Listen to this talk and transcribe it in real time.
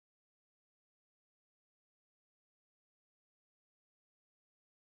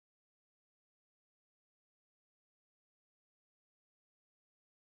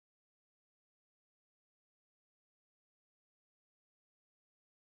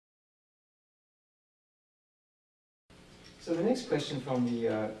So the next question from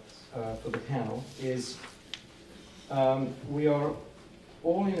for the panel is, we are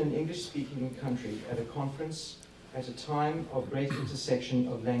all in an English-speaking country at a conference at a time of great intersection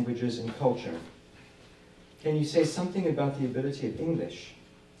of languages and culture. Can you say something about the ability of English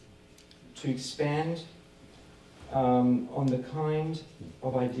to expand on the kind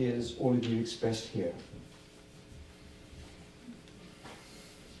of ideas all of you expressed here?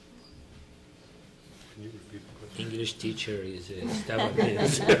 Can you repeat the question? English teacher is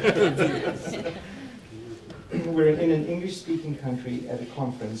established. We're in an English-speaking country at a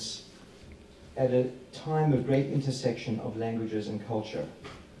conference at a time of great intersection of languages and culture.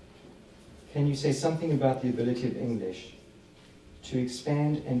 Can you say something about the ability of English to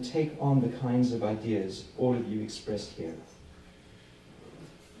expand and take on the kinds of ideas all of you expressed here?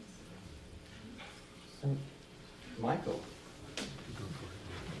 Michael.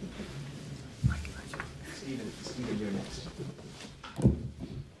 Stephen, you're next.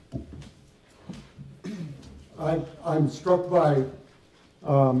 I'm struck by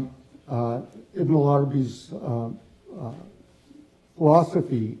Ibn al-Arabi's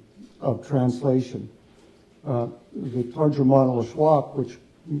philosophy of translation. The Tarjuman al-Ashwaq, which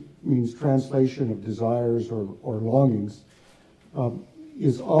means translation of desires or longings,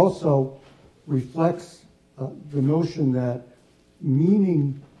 is also reflects the notion that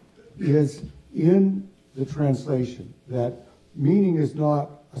meaning is in the translation, that meaning is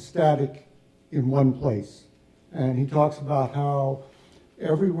not a static in one place. And he talks about how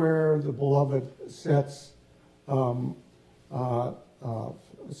everywhere the beloved sets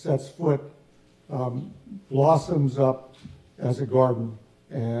foot, blossoms up as a garden,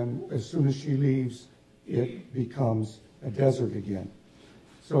 and as soon as she leaves, it becomes a desert again.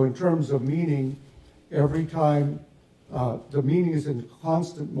 So in terms of meaning, every time the meaning is in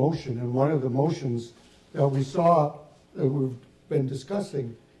constant motion, and one of the motions that we saw, that we've been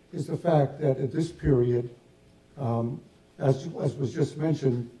discussing, is the fact that at this period, as was just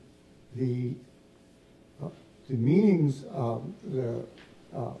mentioned, the meanings of the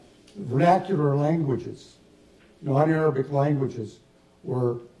vernacular languages, non-Arabic languages,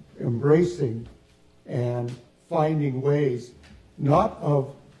 were embracing and finding ways, not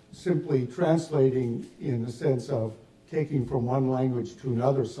of simply translating in the sense of taking from one language to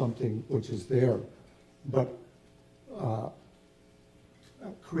another something which is there, but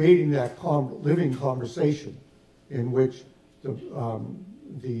creating that living conversation in which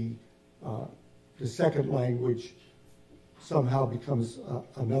the second language somehow becomes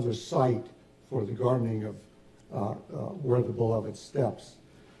another site for the gardening of where the beloved steps.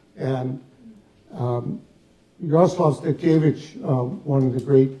 And Jaroslav Stekevich, one of the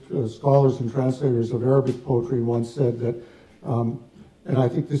great scholars and translators of Arabic poetry, once said that, and I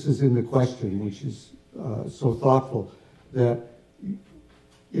think this is in the question, which is so thoughtful, that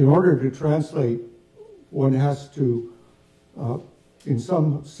in order to translate, one has to, in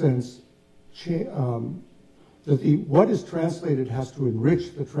some sense, that what is translated has to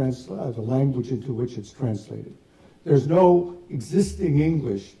enrich the language into which it's translated. There's no existing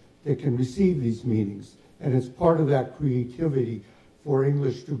English that can receive these meanings, and it's part of that creativity for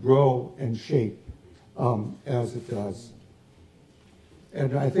English to grow and shape as it does.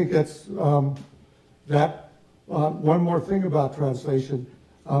 And I think that's one more thing about translation.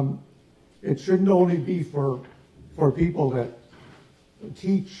 It shouldn't only be for people that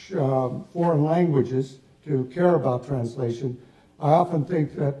teach foreign languages to care about translation. I often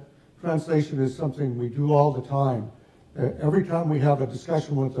think that translation is something we do all the time. Every time we have a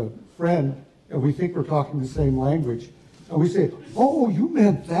discussion with a friend and we think we're talking the same language, and we say, "Oh, you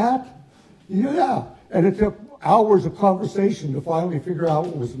meant that?" Yeah. And it took hours of conversation to finally figure out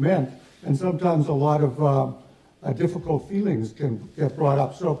what was meant, and sometimes a lot of difficult feelings can get brought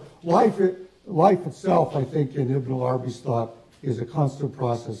up. So life itself, I think, in Ibn al-Arabi's thought, is a constant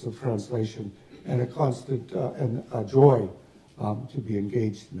process of translation and a constant and a joy to be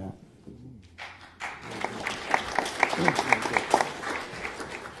engaged in that.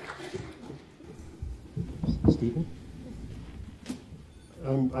 Stephen?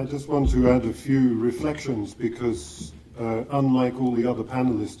 I just want to add a few reflections because unlike all the other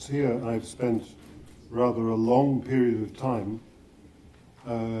panelists here, I've spent rather a long period of time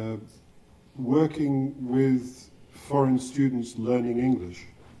working with foreign students learning English.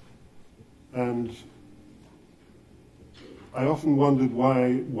 And I often wondered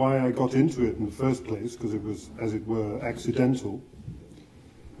why I got into it in the first place, because it was, as it were, accidental.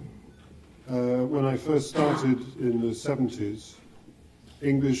 When I first started in the 70s,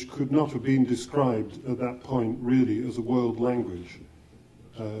 English could not have been described at that point really as a world language.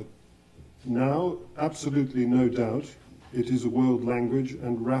 Now, absolutely no doubt, it is a world language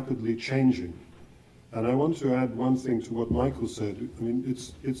and rapidly changing. And I want to add one thing to what Michael said. I mean,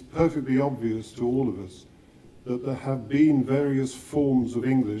 it's perfectly obvious to all of us that there have been various forms of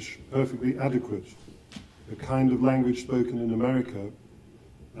English perfectly adequate. The kind of language spoken in America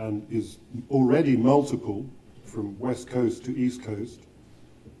and is already multiple from West Coast to East Coast.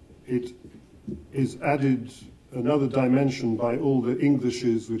 It is added another dimension by all the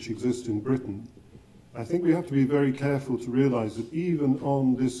Englishes which exist in Britain. I think we have to be very careful to realize that even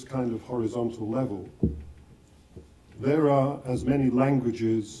on this kind of horizontal level, there are as many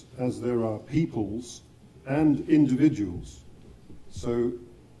languages as there are peoples and individuals. So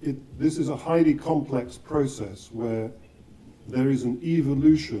this is a highly complex process where there is an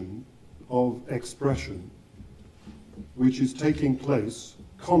evolution of expression which is taking place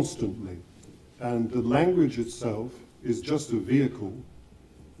constantly. And the language itself is just a vehicle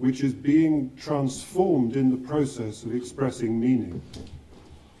which is being transformed in the process of expressing meaning.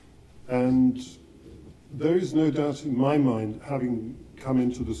 And there is no doubt in my mind, having come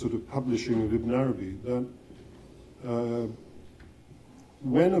into the sort of publishing of Ibn Arabi, that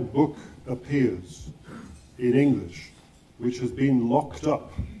when a book appears in English, which has been locked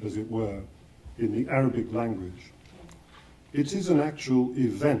up, as it were, in the Arabic language, it is an actual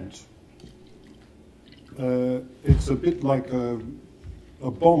event. It's a bit like a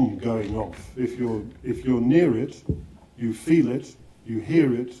bomb going off. If you're near it, you feel it, you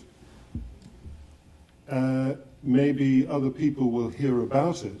hear it. Maybe other people will hear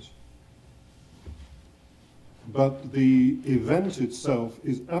about it. But the event itself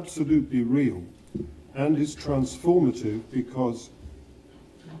is absolutely real and is transformative because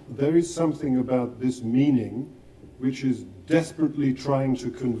there is something about this meaning which is desperately trying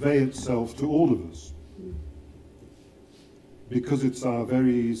to convey itself to all of us. Because it's our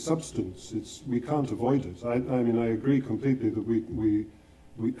very substance, we can't avoid it. I mean, I agree completely that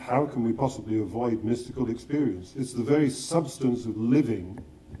how can we possibly avoid mystical experience? It's the very substance of living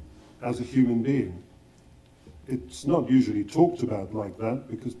as a human being. It's not usually talked about like that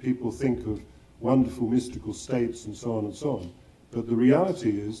because people think of wonderful mystical states and so on and so on. But the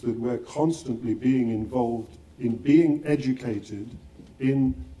reality is that we're constantly being involved in being educated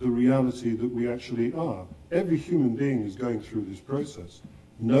in the reality that we actually are. Every human being is going through this process,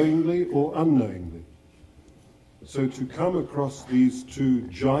 knowingly or unknowingly. So to come across these two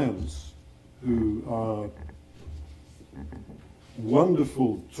giants who are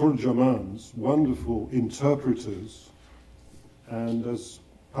wonderful turjamans, wonderful interpreters, and as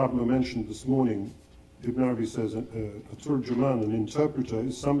Pablo mentioned this morning, Ibn Arabi says a turjaman, an interpreter,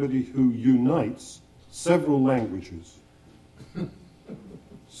 is somebody who unites several languages.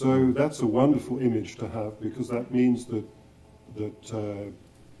 So that's a wonderful image to have because that means that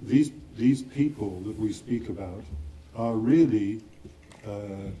these people that we speak about are really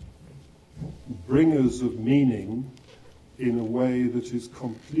bringers of meaning in a way that is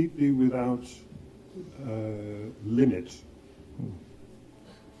completely without limit.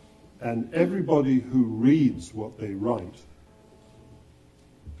 And everybody who reads what they write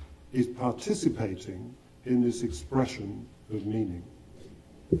is participating in this expression of meaning.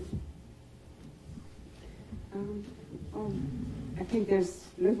 I think there's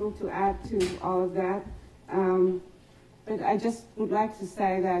little to add to all of that. But I just would like to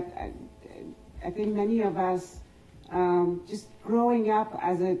say that I think many of us, just growing up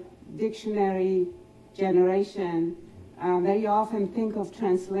as a dictionary generation, very often think of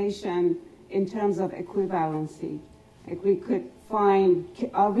translation in terms of equivalency. Like we could find,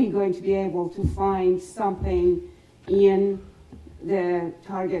 are we going to be able to find something in the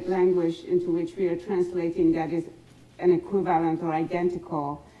target language into which we are translating that is an equivalent or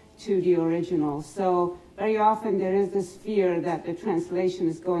identical to the original. So very often there is this fear that the translation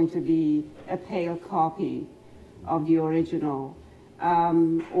is going to be a pale copy of the original,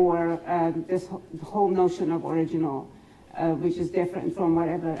 or this whole notion of original, which is different from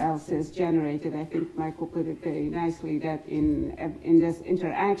whatever else is generated. I think Michael put it very nicely that in this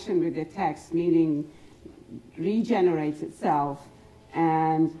interaction with the text, meaning regenerates itself,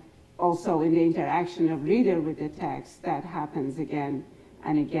 and also in the interaction of reader with the text, that happens again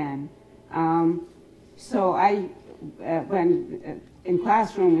and again. So when in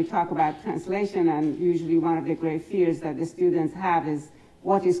classroom we talk about translation, and usually one of the great fears that the students have is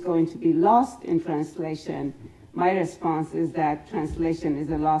what is going to be lost in translation. My response is that translation is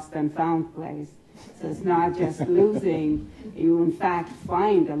a lost and found place. So it's not just losing, you in fact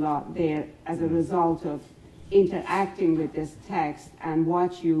find a lot there as a result of interacting with this text and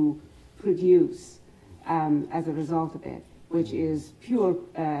what you produce as a result of it, which is pure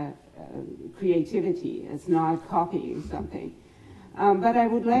creativity. It's not copying something. But I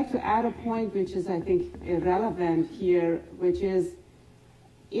would like to add a point which is, I think, irrelevant here, which is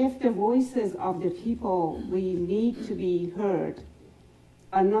if the voices of the people we need to be heard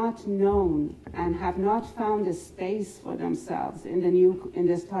are not known and have not found a space for themselves in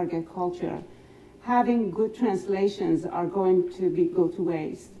this target culture, having good translations are going to go to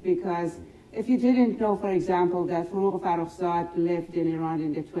waste. Because if you didn't know, for example, that Forough Farrokhzad lived in Iran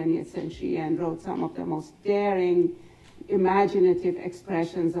in the 20th century and wrote some of the most daring, imaginative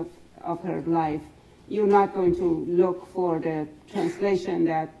expressions of her life, you're not going to look for the translation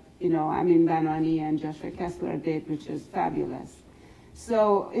that, Amin Banani and Joshua Kessler did, which is fabulous.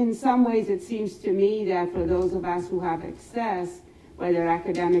 So in some ways, it seems to me that for those of us who have access, whether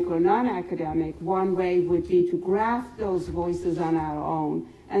academic or non-academic, one way would be to graft those voices on our own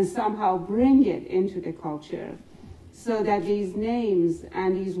and somehow bring it into the culture so that these names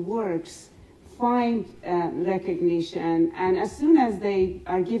and these works find recognition, and as soon as they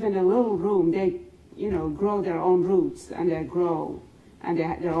are given a little room, they, grow their own roots and they grow and they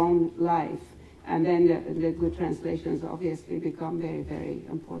have their own life, and then the good translations obviously become very, very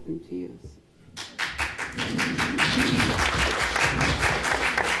important to use.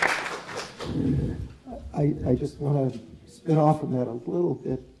 I just want to spin off from that a little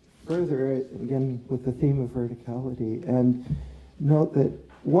bit further, again, with the theme of verticality, and note that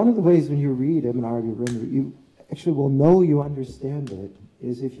one of the ways when you read Ibn Arabi Rumi, you actually will know you understand it,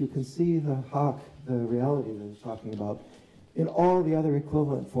 is if you can see the haq, the reality that he's talking about, in all the other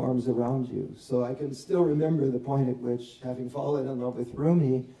equivalent forms around you. So I can still remember the point at which, having fallen in love with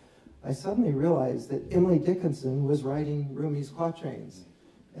Rumi, I suddenly realized that Emily Dickinson was writing Rumi's quatrains,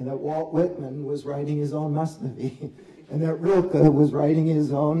 and that Walt Whitman was writing his own Masnavi, and that Rilke was writing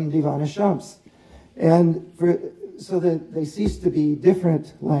his own Divan Shams. And so that they ceased to be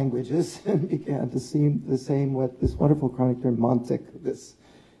different languages and began to seem the same, what this wonderful chronic term, mantik,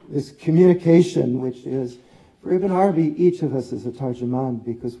 this communication, which is, for Ibn Arabi, each of us is a tarjuman,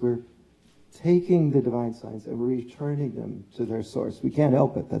 because we're taking the divine signs and we're returning them to their source. We can't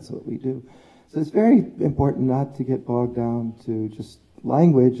help it, that's what we do. So it's very important not to get bogged down to just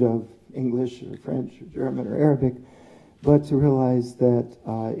language of English or French or German or Arabic, but to realize that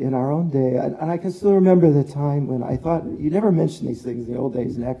in our own day, and I can still remember the time when I thought, you never mentioned these things in the old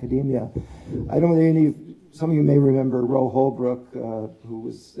days in academia. I don't know some of you may remember Ro Holbrook, who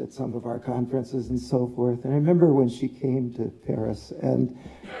was at some of our conferences and so forth. And I remember when she came to Paris, and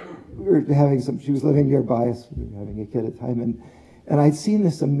we were she was living nearby us, we were having a kid at the time, and I'd seen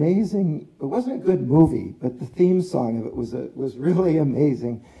this amazing, it wasn't a good movie, but the theme song of it was really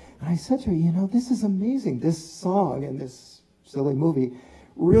amazing. And I said to her, this is amazing. This song and this silly movie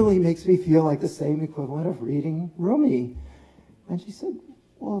really makes me feel like the same equivalent of reading Rumi. And she said,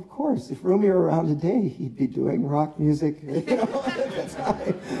 well, of course, if Rumi were around today, he'd be doing rock music, at the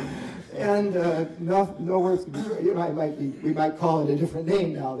time. And no words can be, we might call it a different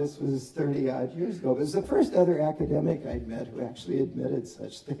name now. This was 30-odd years ago. But it was the first other academic I'd met who actually admitted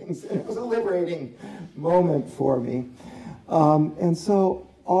such things. And it was a liberating moment for me. And so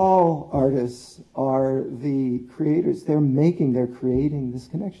all artists are the creators. They're creating this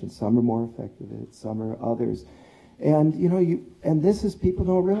connection. Some are more effective at it, some are others. And, and this is, people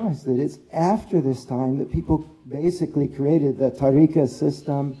don't realize that it's after this time that people basically created the tariqa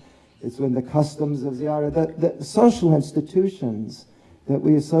system. It's when the customs of ziyarah, the social institutions that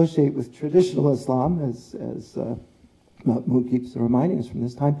we associate with traditional Islam, as Mahmoud keeps reminding us from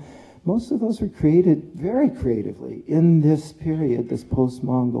this time, most of those were created very creatively in this period, this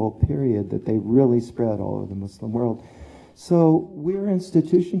post-Mongol period that they really spread all over the Muslim world. So we're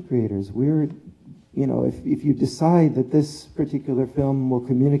institution creators. We're, if you decide that this particular film will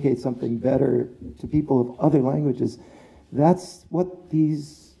communicate something better to people of other languages, that's what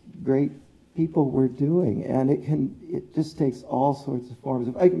these great people were doing. And it just takes all sorts of forms.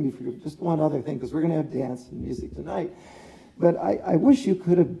 If I can be just one other thing, because we're going to have dance and music tonight. But I wish you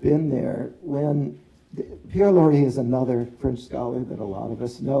could have been there when Pierre Lorry is another French scholar that a lot of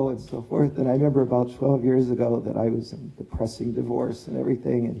us know and so forth. And I remember about 12 years ago that I was in a depressing divorce and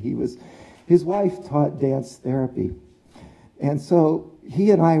everything, and his wife taught dance therapy. And so he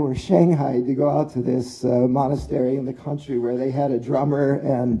and I were shanghaied to go out to this monastery in the country where they had a drummer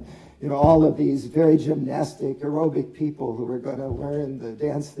and all of these very gymnastic, aerobic people who were going to learn the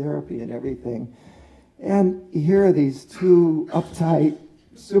dance therapy and everything. And here are these two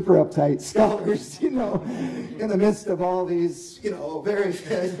super uptight scholars, in the midst of all these, very,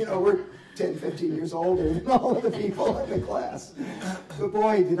 10, 15 years older than all of the people in the class. But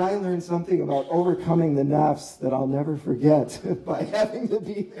boy, did I learn something about overcoming the nafs that I'll never forget by having to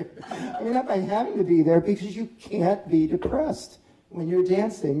be there. I mean, not by having to be there, because you can't be depressed when you're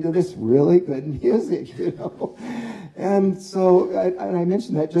dancing to this really good music, you know. And so, I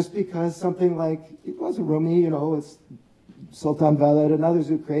mentioned that just because something like, it wasn't Rumi, you know, it's Sultan Veled and others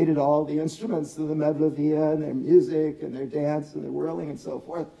who created all the instruments of the Mevleviya and their music and their dance and their whirling and so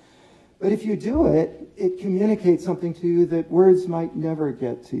forth. But if you do it, it communicates something to you that words might never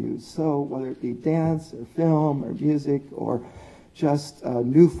get to you. So whether it be dance or film or music or just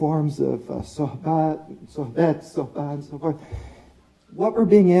new forms of sohbet, and so forth, what we're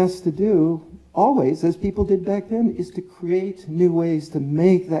being asked to do always, as people did back then, is to create new ways to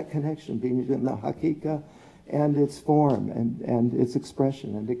make that connection between the hakika and its form and its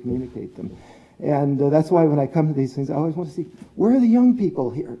expression, and to communicate them. And that's why when I come to these things, I always want to see, where are the young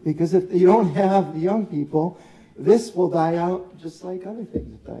people here? Because if you don't have the young people, this will die out just like other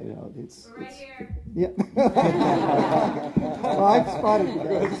things died out. We're right here. Yeah. Well, I've spotted you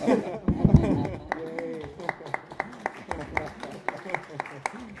guys.